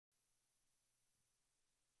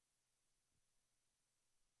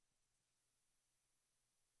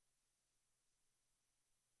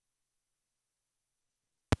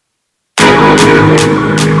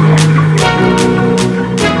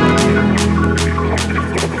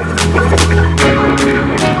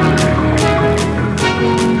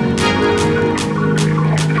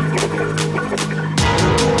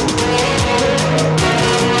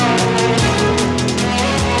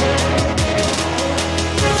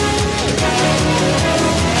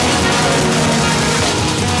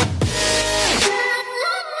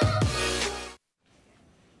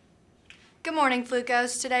morning,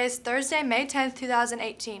 Flukos. Today is Thursday, May 10th,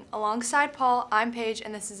 2018. Alongside Paul, I'm Paige,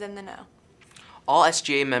 and this is In the Know. All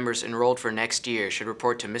SGA members enrolled for next year should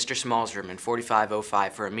report to Mr. Small's room in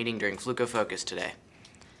 4505 for a meeting during Fluco Focus today.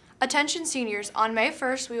 Attention seniors, on May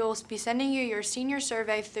 1st, we will be sending you your senior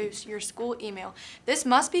survey through your school email. This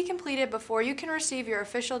must be completed before you can receive your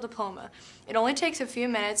official diploma. It only takes a few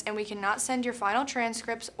minutes, and we cannot send your final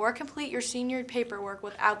transcripts or complete your senior paperwork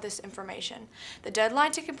without this information. The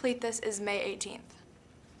deadline to complete this is May 18th.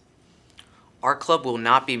 Our club will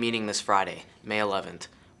not be meeting this Friday, May 11th.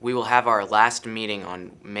 We will have our last meeting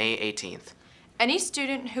on May 18th. Any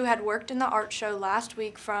student who had worked in the art show last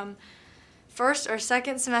week from first or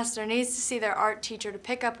second semester needs to see their art teacher to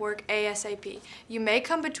pick up work ASAP. You may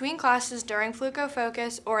come between classes during Fluco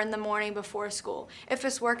Focus or in the morning before school. If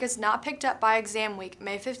this work is not picked up by exam week,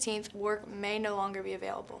 May 15th, work may no longer be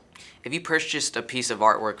available. If you purchased a piece of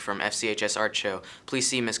artwork from FCHS Art Show, please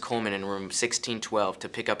see Ms. Coleman in room 1612 to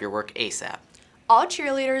pick up your work ASAP. All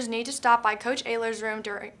cheerleaders need to stop by Coach Ayler's room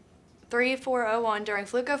during 3401 during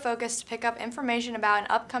Fluco Focus to pick up information about an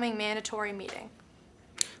upcoming mandatory meeting.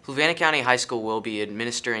 Fluvanna County High School will be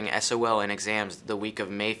administering SOL and exams the week of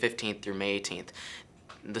May 15th through May 18th.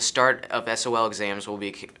 The start of SOL exams will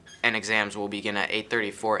begin at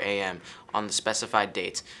 8:34 a.m. on the specified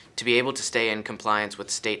dates. To be able to stay in compliance with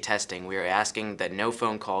state testing, we are asking that no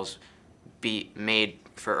phone calls be made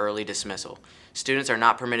for early dismissal. Students are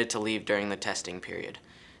not permitted to leave during the testing period.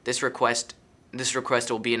 This request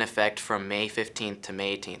will be in effect from May 15th to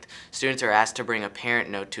May 18th. Students are asked to bring a parent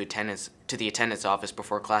note to the attendance office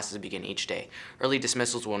before classes begin each day. Early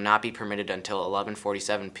dismissals will not be permitted until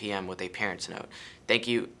 11:47 p.m. with a parent's note. Thank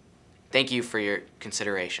you for your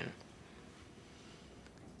consideration.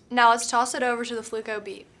 Now let's toss it over to the Fluco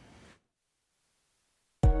Beat.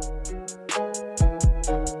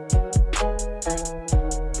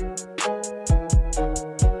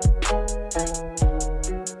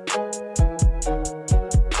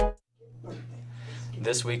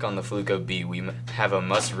 This week on the Fluco Beat, we have a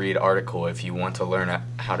must-read article if you want to learn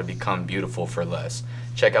how to become beautiful for less.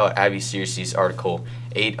 Check out Abby Searcy's article,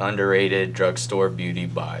 8 Underrated Drugstore Beauty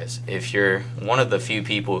Buys. If you're one of the few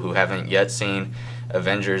people who haven't yet seen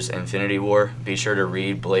Avengers Infinity War, be sure to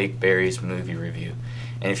read Blake Berry's movie review.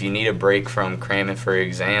 And if you need a break from cramming for your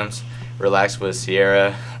exams, relax with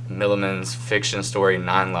Sierra Milliman's fiction story,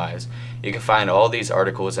 9 Lives. You can find all these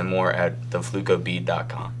articles and more at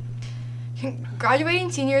theflucobeat.com.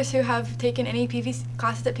 Graduating seniors who have taken any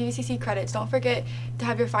classes at PVCC credits, don't forget to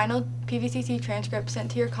have your final PVCC transcript sent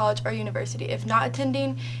to your college or university if not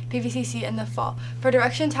attending PVCC in the fall. For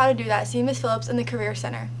directions how to do that, see Ms. Phillips in the Career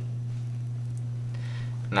Center.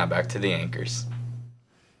 Now back to the anchors.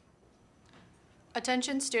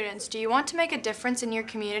 Attention students, do you want to make a difference in your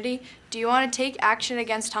community? Do you want to take action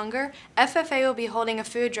against hunger? FFA will be holding a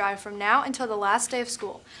food drive from now until the last day of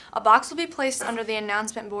school. A box will be placed under the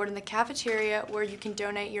announcement board in the cafeteria where you can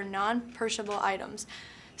donate your non-perishable items.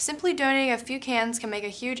 Simply donating a few cans can make a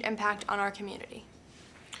huge impact on our community.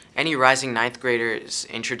 Any rising 9th graders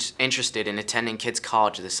interested in attending Kids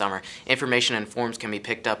College this summer, information and forms can be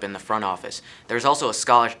picked up in the front office. There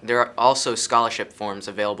are also scholarship forms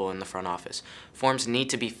available in the front office. Forms need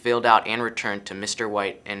to be filled out and returned to Mr.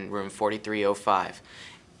 White in room 4305.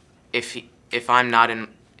 If I'm not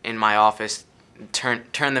in my office, turn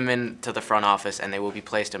them into the front office and they will be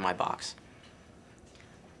placed in my box.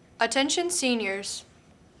 Attention seniors.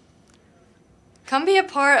 Come be a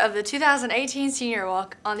part of the 2018 Senior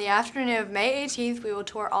Walk. On the afternoon of May 18th, we will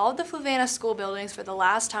tour all of the Fluvanna school buildings for the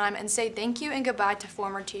last time and say thank you and goodbye to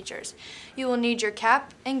former teachers. You will need your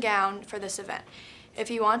cap and gown for this event. If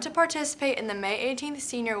you want to participate in the May 18th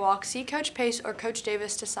Senior Walk, see Coach Pace or Coach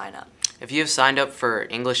Davis to sign up. If you have signed up for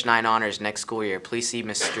English 9 Honors next school year, please see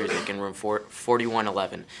Ms. Struzik in room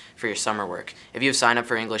 4111 for your summer work. If you have signed up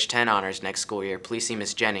for English 10 Honors next school year, please see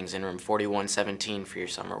Ms. Jennings in room 4117 for your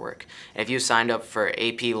summer work. And if you have signed up for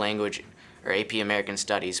AP Language or AP American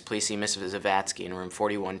Studies, please see Ms. Zavatsky in room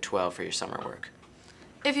 4112 for your summer work.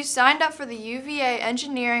 If you signed up for the UVA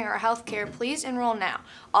Engineering or Healthcare, please enroll now.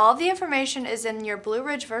 All of the information is in your Blue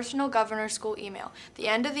Ridge Versatile Governor School email. The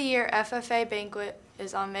end of the year FFA banquet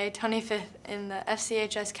is on May 25th in the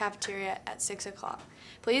FCHS cafeteria at 6 o'clock.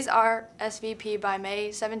 Please RSVP by May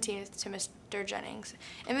 17th to Mr. Jennings.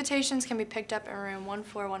 Invitations can be picked up in room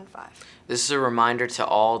 1415. This is a reminder to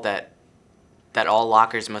all that all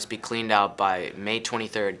lockers must be cleaned out by May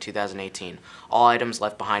 23rd, 2018. All items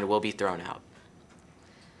left behind will be thrown out.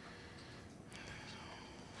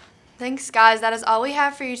 Thanks, guys. That is all we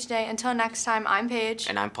have for you today. Until next time, I'm Paige.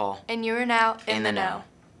 And I'm Paul. And you are now in the know.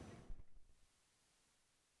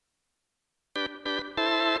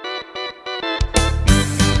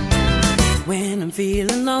 when I'm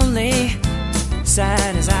feeling lonely,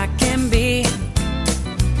 sad as I can be,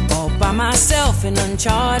 all by myself in an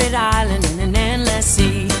uncharted island in an endless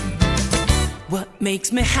sea. What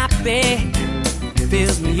makes me happy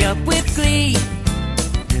fills me up with glee.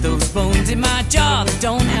 Those bones in my jaw that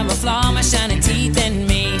don't have a flaw, my shiny teeth and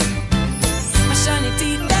me. My shiny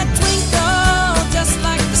teeth that twinkle just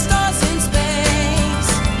like the stars in space.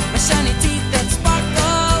 My shiny teeth that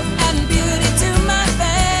sparkle, adding beauty to my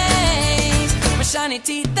face. My shiny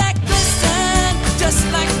teeth that glisten just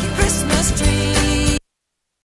like a Christmas tree.